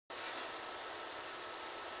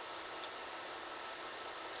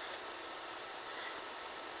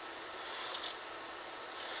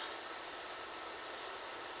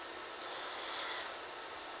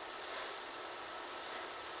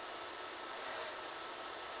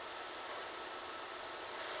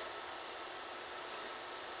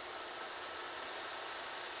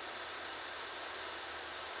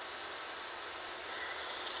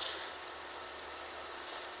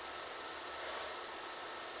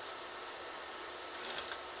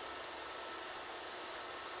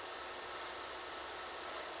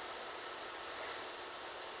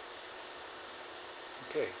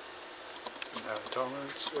Okay. Now the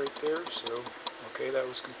tolerance right there, so okay, that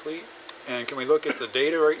was complete. And can we look at the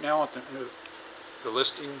data right now at the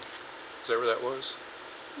listing? Is that where that was?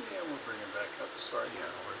 Yeah, we'll bring it back up. Sorry. Yeah.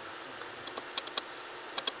 Okay.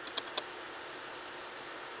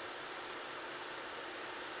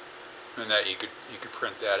 And that you could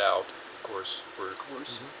print that out, of course. Of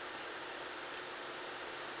course.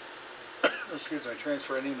 Excuse me.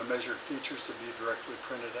 Transfer any of the measured features to be directly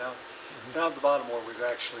printed out. Down at the bottom where we've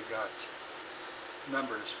actually got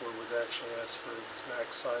numbers, where we've actually asked for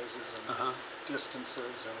exact sizes and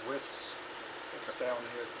distances and widths. It's down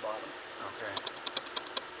here at the bottom. Okay.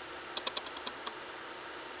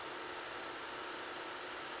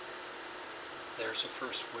 There's the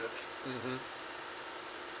first width.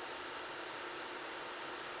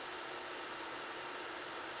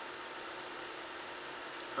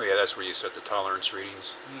 Oh yeah, that's where you set the tolerance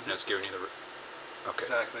readings. And that's giving you the... Okay.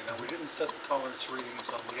 Exactly. Now we didn't set the tolerance readings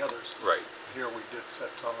on the others. Right. Here we did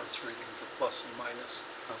set tolerance readings of plus and minus.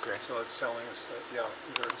 Okay. So it's telling us that, yeah,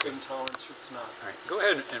 either it's in tolerance or it's not. All right. Go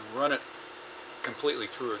ahead and run it completely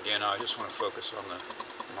through again. I just want to focus on the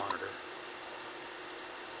monitor.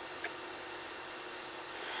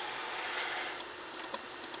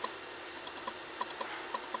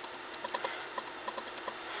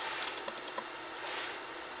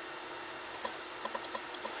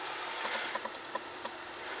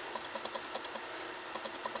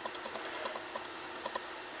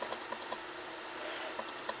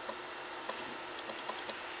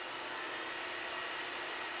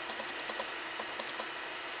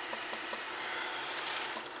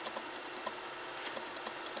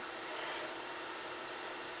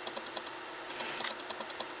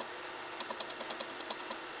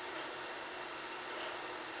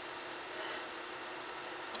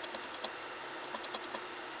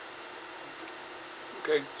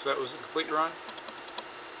 Okay, so that was the complete run?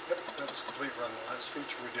 Yep, that was a complete run. The last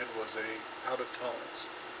feature we did was a out of tolerance.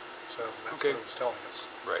 So that's what it was telling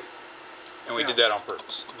us. Right. And we did that on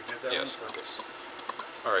purpose? We did that on purpose.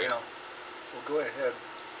 All right. Now, we'll go ahead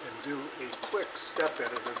and do a quick step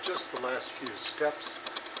edit of just the last few steps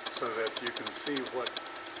so that you can see what,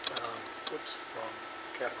 whoops, wrong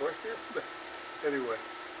category here. But anyway,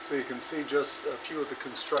 so you can see just a few of the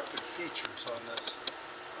constructed features on this.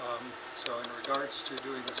 So in regards to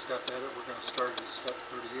doing the step edit, we're going to start at step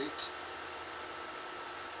 38.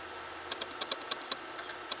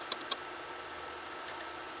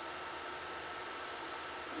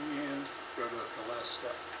 And go to the last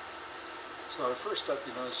step. So our first step,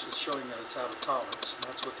 you know, is just showing that it's out of tolerance, and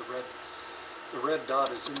that's what the red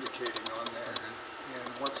dot is indicating on there. And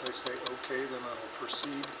once I say OK, then it'll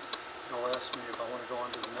proceed. It'll ask me if I want to go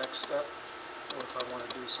on to the next step, or if I want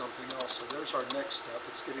to do something else. So there's our next step.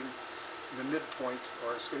 It's getting the midpoint,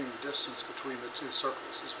 or it's getting the distance between the two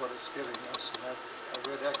circles is what it's giving us, and that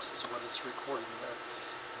red X is what it's recording, that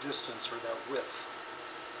distance or that width.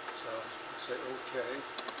 So we say OK,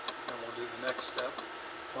 and we'll do the next step.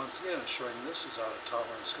 Once again, it's showing this is out of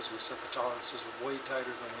tolerance because we set the tolerances way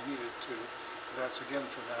tighter than we needed to. That's again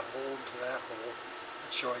from that hole to that hole.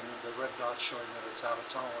 It's showing the red dot showing that it's out of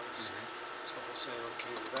tolerance. So we'll say OK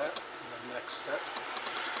to that, and then next step.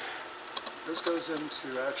 This goes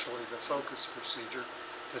into actually the focus procedure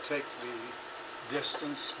to take the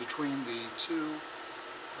distance between the two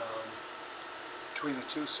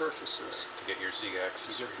surfaces. To get your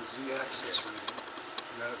z-axis. To get the z-axis reading.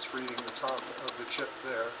 And then it's reading the top of the chip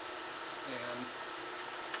there. And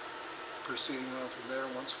proceeding on from there,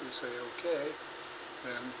 once we say OK,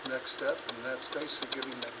 then next step, and that's basically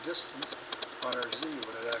giving that distance on our Z,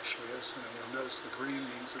 what it actually is. And you'll notice the green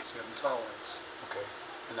means it's in tolerance. Okay.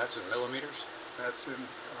 And that's in millimeters? That's in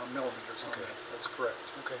millimeters on that. That's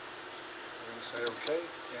correct. Okay. We're going to say OK,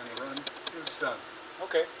 and the run is done.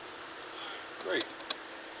 Okay. Great.